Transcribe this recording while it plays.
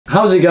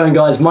How's it going,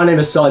 guys? My name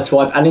is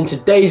Sideswipe, and in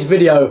today's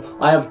video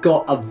I have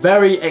got a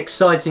very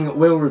exciting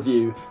wheel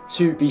review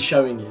to be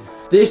showing you.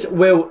 This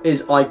wheel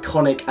is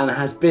iconic and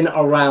has been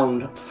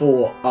around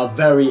for a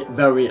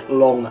very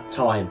long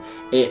time.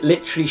 It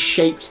literally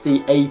shaped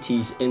the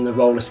 80s in the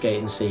roller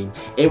skating scene.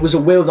 It was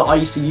a wheel that I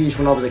used to use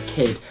when I was a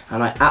kid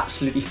and I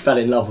absolutely fell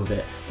in love with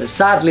it. But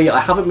sadly I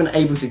haven't been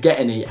able to get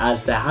any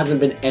as there hasn't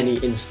been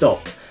any in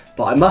stock.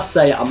 But I must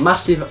say a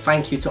massive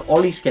thank you to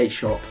Ollie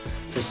SKATESHOP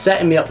for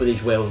setting me up with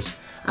these wheels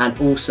and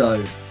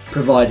also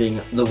providing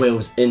the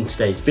wheels in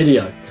today's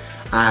video,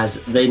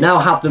 as they now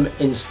have them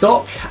in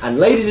stock. And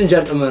ladies and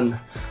gentlemen,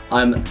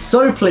 I'm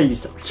so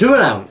pleased to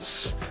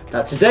announce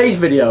that today's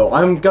video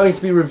I'm going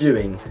to be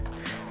reviewing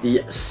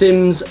the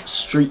Sims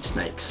Street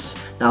Snakes.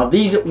 Now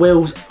these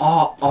wheels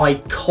are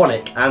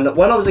iconic, and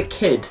when I was a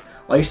kid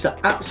I used to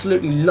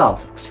absolutely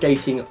love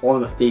skating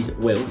on these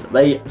wheels.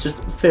 They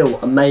just feel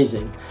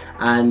amazing,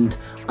 and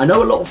I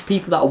know a lot of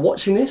people that are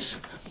watching this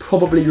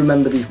probably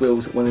remember these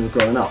wheels when they were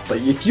growing up. But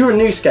if you're a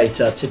new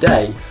skater,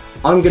 today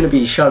I'm going to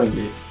be showing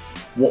you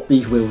what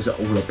these wheels are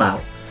all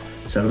about.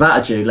 So without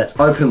ado, let's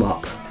open them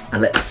up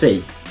and let's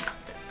see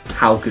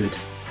how good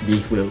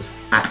these wheels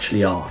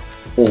actually are.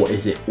 Or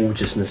is it all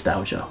just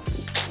nostalgia?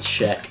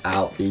 Check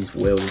out these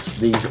wheels.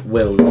 These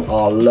wheels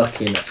are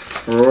looking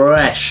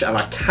fresh and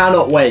I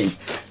cannot wait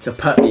to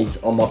put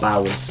these on my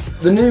bowels.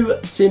 The new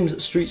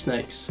Sims Street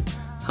Snakes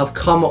have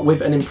come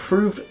with an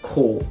improved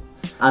core,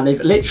 and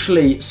they've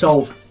literally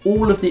solved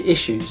all of the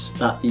issues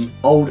that the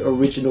old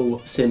original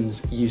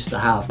Sims used to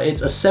have.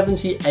 It's a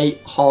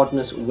 78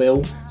 hardness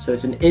wheel, so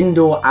it's an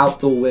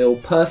indoor-outdoor wheel,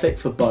 perfect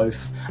for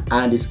both,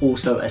 and it's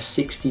also a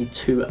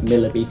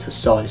 62mm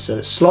size, so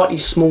it's slightly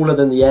smaller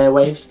than the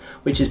Airwaves,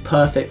 which is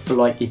perfect for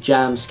like your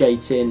jam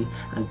skating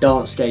and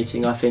dance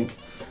skating. I think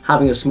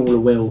having a smaller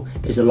wheel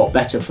is a lot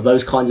better for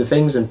those kinds of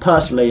things, and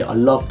personally I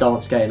love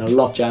dance skating, I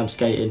love jam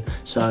skating,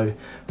 so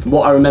from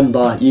what I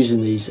remember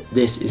using these,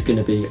 this is going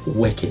to be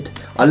wicked.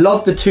 I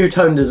love the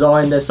two-tone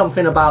design. There's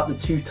something about the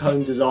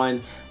two-tone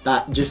design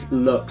that just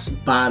looks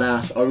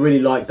badass. I really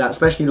like that,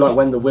 especially like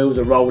when the wheels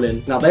are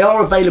rolling. Now they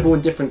are available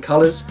in different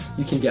colours.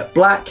 You can get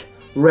black,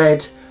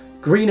 red,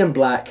 green and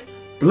black,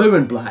 blue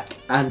and black,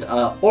 and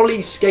Ollie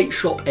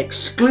SKATESHOP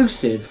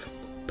exclusive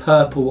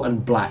purple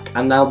and black.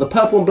 And now the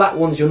purple and black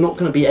ones you're not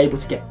going to be able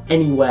to get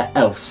anywhere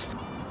else.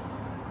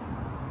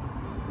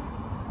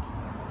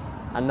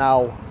 And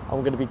now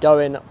I'm going to be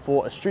going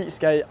for a street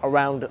skate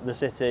around the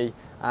city.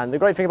 And the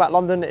great thing about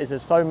London is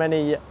there's so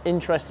many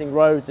interesting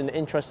roads and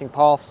interesting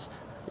paths.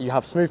 You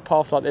have smooth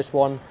paths like this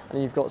one,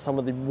 and you've got some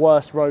of the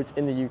worst roads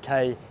in the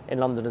UK in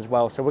London as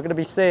well. So we're going to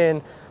be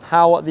seeing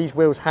how these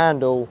wheels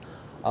handle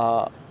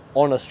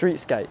on a street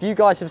skate. If you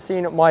guys have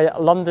seen my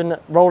London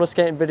roller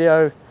skating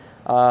video,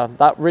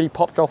 that really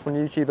popped off on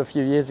YouTube a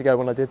few years ago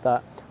when I did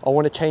that. I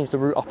want to change the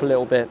route up a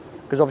little bit,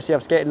 because obviously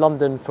I've skated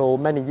London for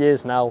many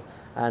years now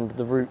and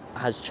the route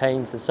has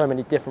changed. There's so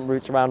many different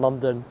routes around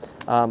London.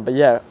 But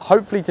yeah,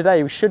 hopefully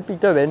today we should be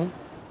doing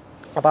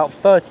about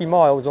 30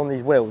 miles on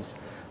these wheels.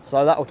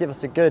 So that will give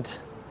us a good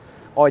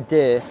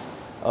idea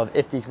of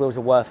if these wheels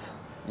are worth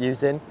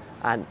using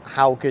and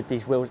how good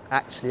these wheels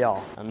actually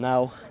are. And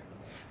now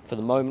for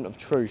the moment of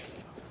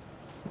truth.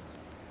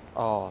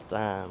 Oh,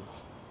 damn.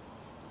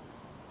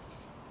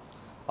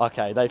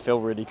 Okay, they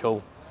feel really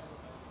cool.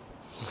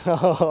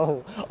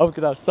 I'm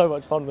gonna have so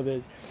much fun with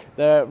these.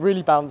 They're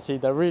really bouncy,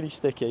 they're really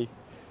sticky,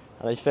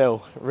 and they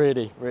feel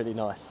really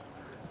nice.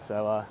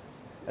 So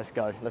let's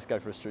go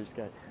for a street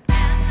skate.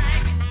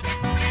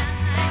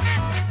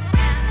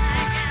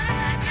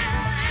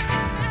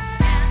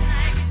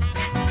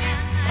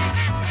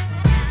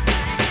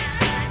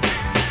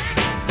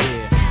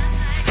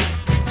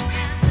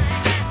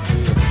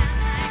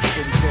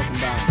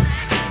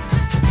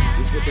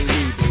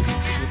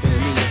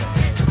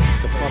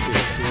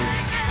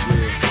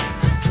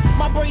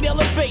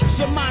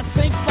 Your mind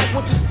sinks like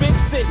once you spin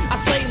it. I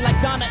slay like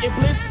Donna and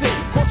Blitz it.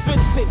 Course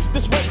fits it.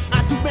 This race,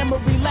 I do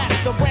memory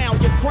laps around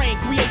your brain.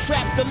 Create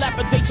traps,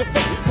 dilapidate your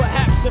fate.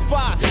 Perhaps if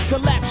I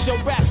collapse your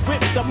raps,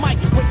 rip the mic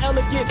with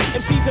elegance.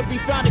 MCs will be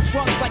found in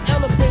trunks like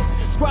elephants.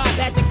 Scribe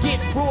had to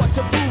get raw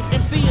to prove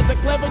MC is a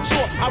clever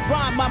chore. I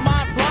rhyme, my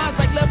mind blinds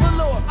like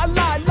Levelor. I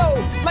lie low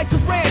like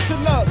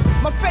tarantula.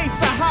 My face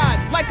I hide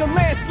like a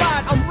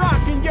landslide. I'm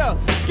rocking ya.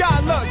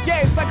 Skylook,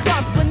 yeah,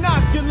 Cyclops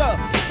binocular.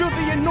 Feel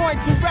the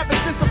anointing, rap is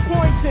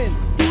disappointing.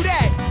 Do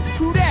that,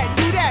 true that,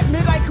 do that.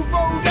 Midnight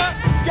corroder,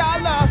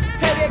 Skylar,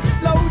 head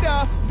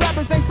exploder.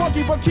 Rappers ain't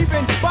funky but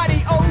keeping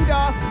body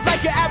odor.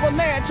 Like an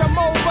avalanche, I'm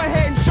over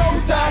head and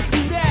shoulders.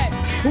 Do that,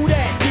 who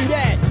that, do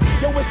that.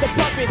 Yo, it's the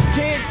puppets,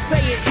 kids,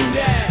 say it, do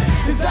that.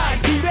 Cause I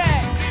do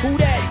that, who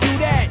that, do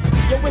that.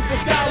 Yo, it's the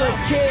scholar,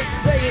 kids,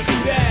 say it, do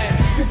that.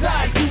 Cause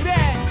I do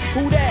that,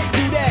 who that,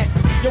 do that.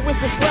 Yo, it's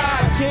the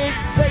scribe, kid,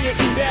 say it,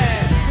 do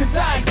that. Cause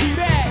I do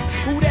that,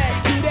 who that,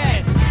 do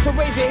that. So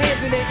raise your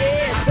hands in the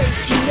air, say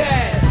you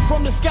that.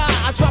 From the sky,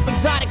 I drop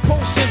exotic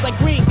potions like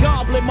Green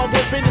Goblin. My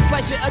weapon is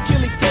like your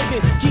Achilles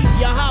tendon. Keep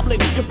you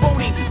hobbling, you're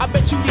phony. I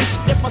bet you this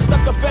shit if I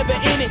stuck a feather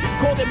in it.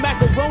 Called it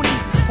macaroni.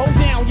 Hold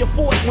down your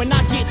fort when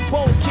I get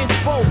bold, kid.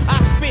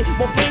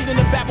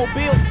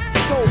 bills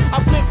go.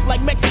 I flip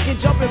like Mexican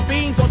jumping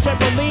beans on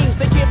trampolines.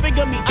 They can't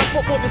figure me, I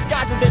put more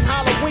disguises than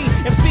Halloween.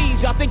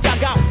 MCs, y'all think I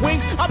got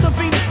wings? I'm the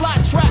Venus fly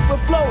trap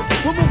with flows.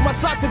 Remove my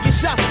socks and get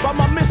shot by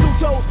my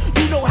mistletoes.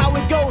 You know how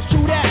it goes,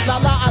 true that. La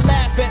la, I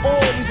laugh at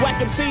all these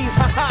whack MCs.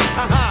 Ha ha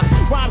ha ha.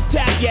 Rhymes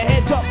tap your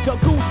head up to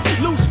goose.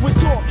 Loose with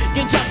talk,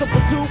 get chopped up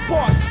for 2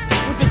 parts.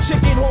 With the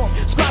chicken hawk,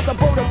 scribe the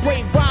boat of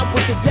brain, rhyme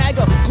with the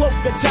dagger, cloak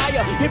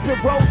attire, hip and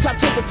roll, top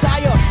to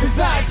retire. Cause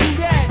I do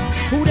that,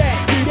 who that,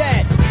 do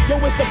that. Yo,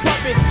 it's the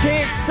puppets,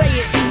 kids, say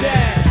it, do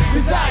that.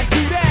 Cause I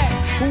do that,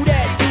 who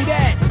that, do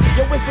that.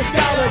 Yo, it's the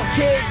scholar,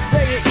 kids,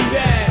 say it, do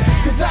that.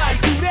 Cause I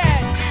do that,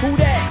 who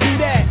that, do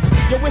that.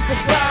 Yo, it's the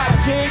scribe,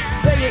 kid,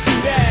 say it, do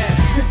that.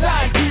 Cause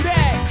I do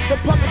that, the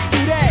puppets do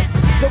that.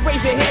 So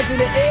raise your hands in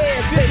the air,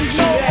 say it,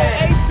 do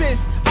that.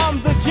 Oasis. I'm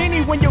the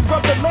genie when you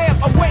rub the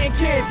lamp. I'm wetting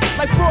kids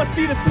like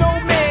Frosty the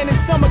Snowman in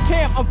summer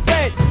camp. I'm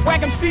fed,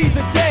 whack MCs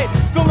are dead,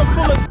 filling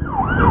full of.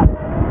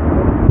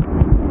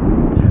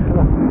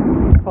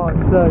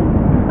 Fuck's sake.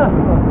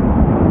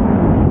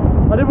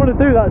 I didn't want to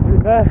do that, to be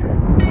fair.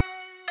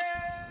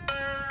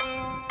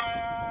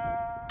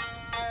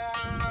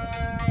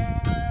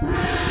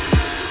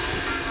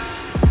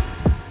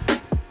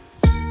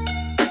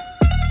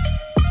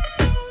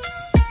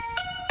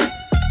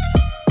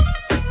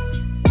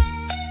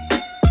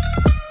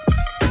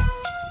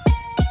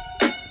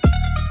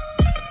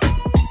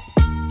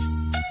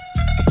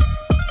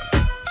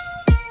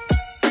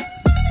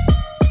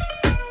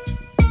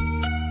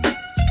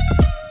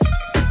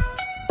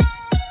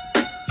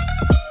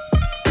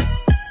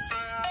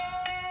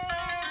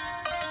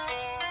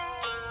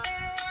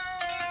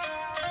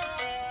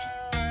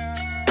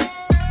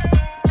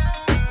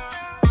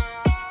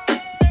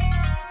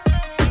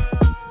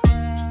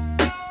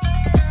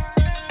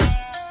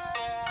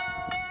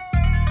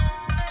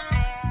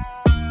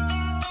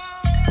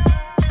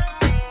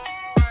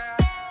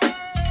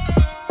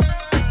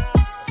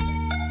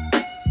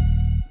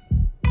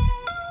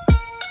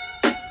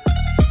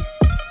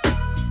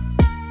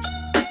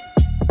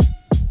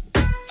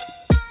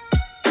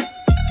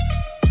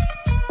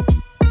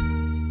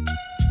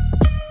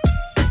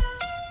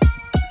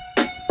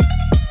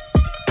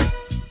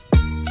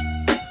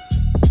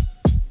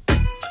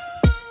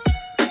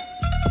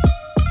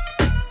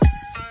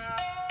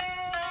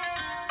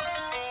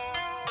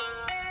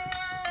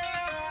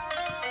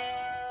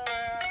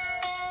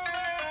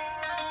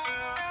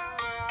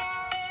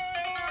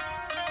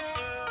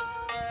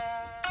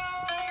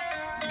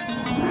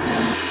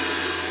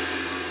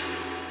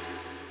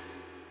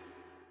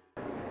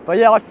 But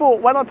yeah, I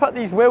thought when I put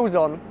these wheels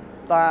on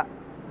that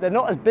they're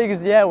not as big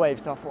as the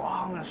Airwaves, so I thought,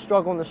 oh, I'm going to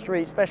struggle on the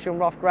street, especially on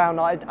rough ground.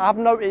 I've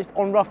noticed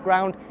on rough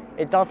ground,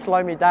 it does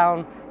slow me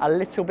down a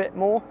little bit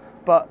more,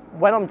 but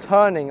when I'm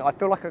turning, I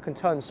feel like I can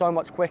turn so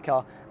much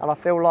quicker, and I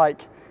feel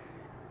like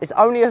it's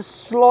only a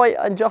slight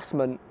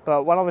adjustment,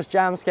 but when I was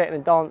jam skating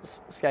and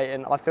dance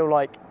skating, I feel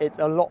like it's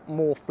a lot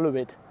more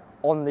fluid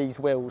on these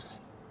wheels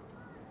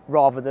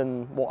rather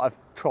than what I've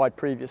tried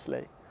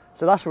previously.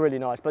 So that's really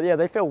nice, but yeah,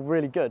 they feel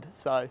really good,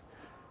 so.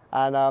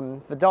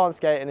 And for dance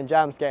skating and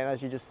jam skating,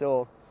 as you just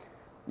saw,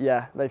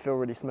 yeah, they feel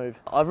really smooth.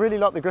 I really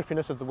like the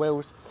grippiness of the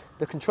wheels.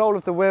 The control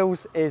of the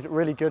wheels is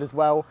really good as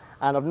well.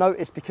 And I've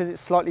noticed because it's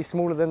slightly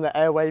smaller than the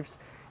Airwaves,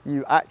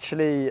 you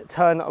actually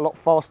turn a lot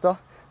faster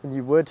than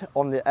you would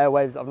on the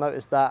Airwaves. I've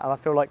noticed that, and I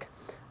feel like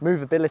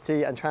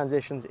movability and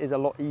transitions is a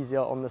lot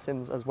easier on the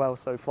Sims as well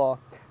so far.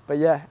 But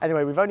yeah,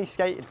 anyway, we've only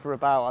skated for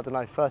about, I don't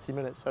know, 30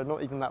 minutes, so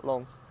not even that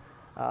long.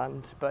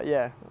 But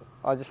yeah,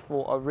 I just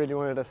thought I really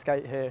wanted to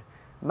skate here.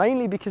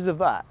 Mainly because of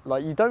that,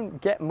 like you don't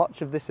get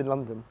much of this in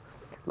London.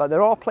 Like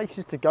there are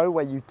places to go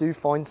where you do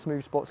find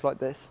smooth spots like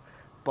this,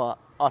 but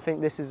I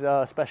think this is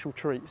a special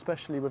treat,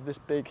 especially with this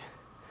big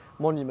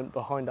monument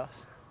behind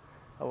us,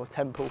 or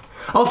temple.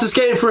 After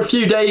skating for a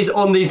few days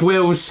on these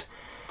wheels,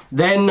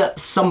 then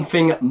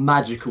something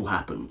magical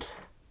happened.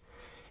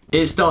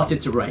 It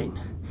started to rain.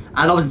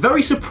 And I was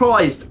very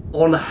surprised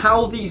on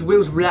how these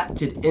wheels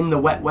reacted in the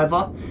wet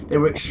weather. They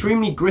were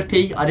extremely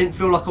grippy. I didn't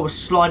feel like I was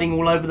sliding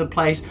all over the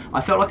place. I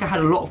felt like I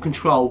had a lot of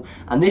control,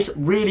 and this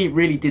really,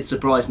 really did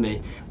surprise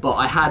me. But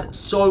I had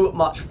so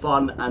much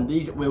fun, and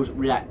these wheels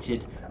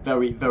reacted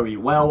very, very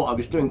well. I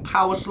was doing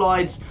power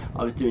slides,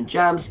 I was doing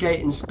jam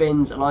skating,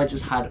 spins, and I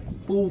just had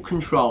full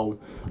control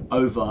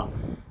over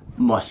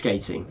my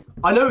skating.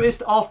 I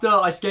noticed after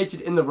I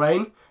skated in the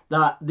rain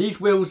that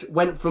these wheels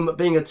went from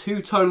being a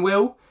 2-tone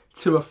wheel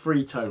to a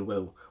 3-tone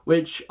wheel,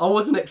 which I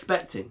wasn't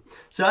expecting.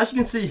 So as you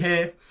can see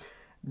here,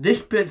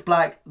 this bit's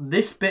black,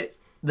 this bit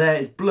there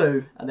is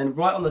blue, and then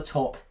right on the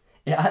top,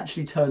 it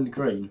actually turned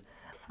green.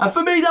 And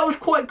for me, that was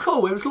quite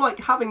cool. It was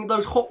like having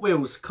those Hot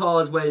Wheels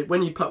cars where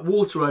when you put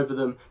water over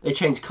them, they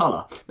change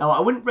colour. Now,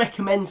 I wouldn't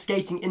recommend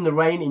skating in the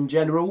rain in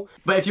general,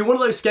 but if you're one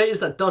of those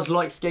skaters that does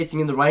like skating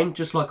in the rain,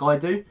 just like I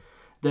do,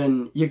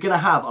 then you're going to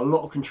have a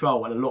lot of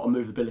control and a lot of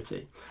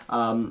movability.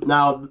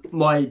 Now,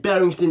 my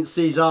bearings didn't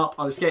seize up.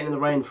 I was skating in the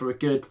rain for a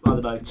good, I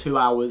don't know, 2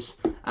 hours,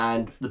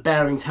 and the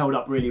bearings held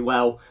up really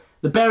well.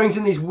 The bearings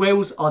in these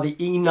wheels are the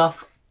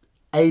Enough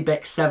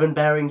ABEX 7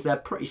 bearings. They're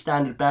pretty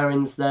standard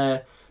bearings.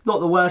 They're not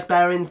the worst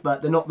bearings,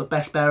 but they're not the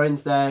best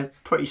bearings. They're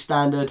pretty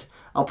standard.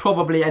 I'll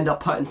probably end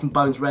up putting some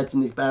Bones Reds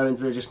in these bearings.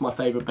 They're just my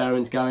favourite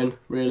bearings going,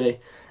 really.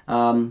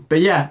 But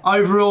yeah,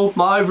 overall,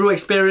 my overall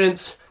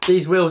experience,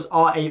 these wheels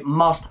are a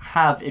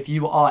must-have if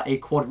you are a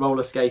quad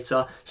roller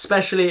skater,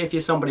 especially if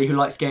you're somebody who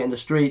likes skating the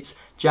streets,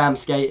 jam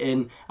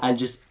skating, and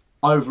just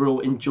overall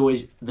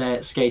enjoys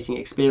their skating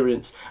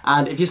experience.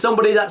 And if you're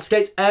somebody that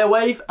skates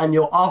Airwave and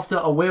you're after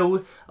a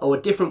wheel or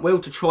a different wheel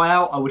to try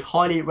out, I would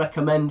highly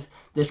recommend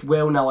this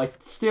wheel. Now, I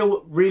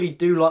still really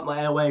do like my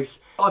Airwaves.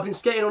 I've been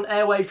skating on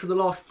Airwaves for the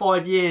last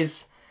 5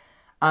 years,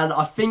 and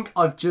I think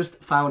I've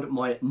just found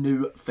my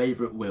new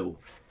favourite wheel.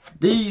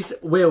 These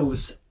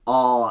wheels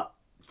are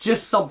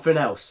just something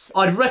else.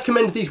 I'd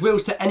recommend these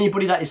wheels to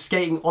anybody that is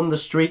skating on the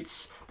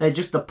streets. They're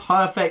just the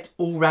perfect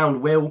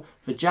all-round wheel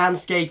for jam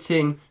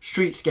skating,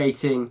 street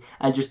skating,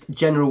 and just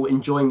general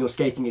enjoying your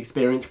skating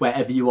experience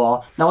wherever you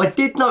are. Now, I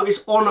did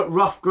notice on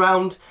rough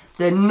ground,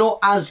 they're not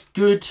as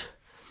good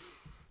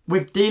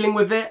with dealing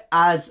with it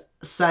as,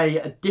 say,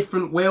 a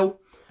different wheel.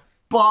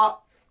 But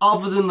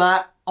other than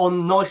that,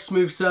 on nice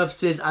smooth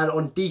surfaces and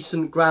on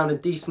decent ground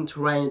and decent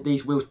terrain,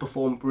 these wheels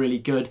perform really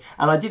good.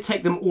 And I did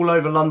take them all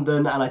over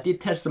London and I did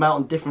test them out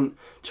on different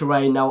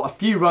terrain. Now, a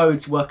few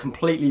roads were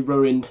completely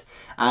ruined,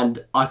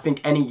 and I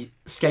think any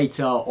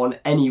skater on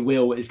any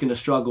wheel is going to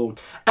struggle.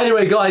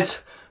 Anyway,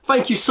 guys,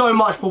 thank you so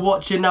much for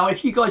watching. Now,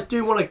 if you guys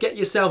do want to get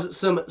yourselves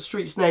some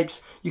Street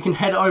Snakes, you can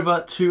head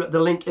over to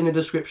the link in the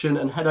description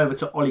and head over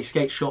to Ollie's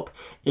Skate Shop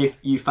if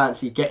you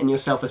fancy getting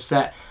yourself a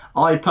set.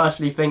 I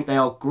personally think they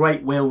are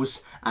great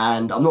wheels,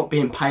 and I'm not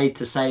being paid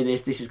to say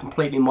this. This is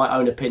completely my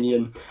own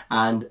opinion,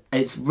 and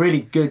it's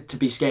really good to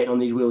be skating on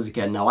these wheels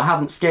again. Now, I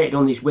haven't skated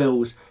on these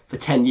wheels for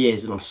 10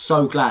 years, and I'm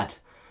so glad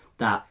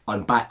that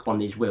I'm back on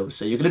these wheels.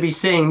 So you're going to be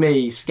seeing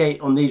me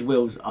skate on these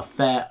wheels a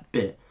fair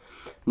bit.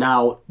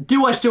 Now,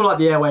 do I still like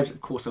the Airwaves?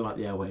 Of course I like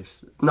the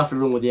Airwaves. Nothing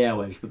wrong with the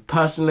Airwaves, but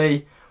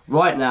personally,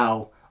 right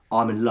now,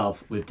 I'm in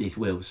love with these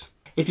wheels.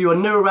 If you are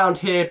new around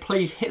here,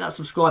 please hit that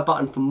subscribe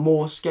button for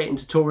more skating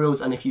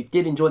tutorials, and if you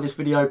did enjoy this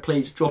video,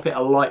 please drop it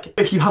a like.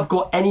 If you have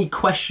got any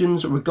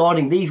questions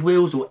regarding these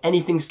wheels or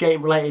anything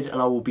skating related,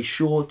 and I will be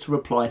sure to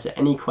reply to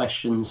any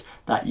questions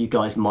that you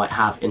guys might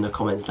have in the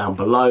comments down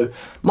below.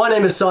 My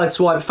name is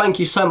Sideswipe, thank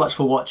you so much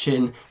for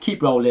watching,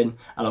 keep rolling,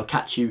 and I'll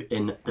catch you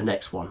in the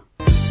next one.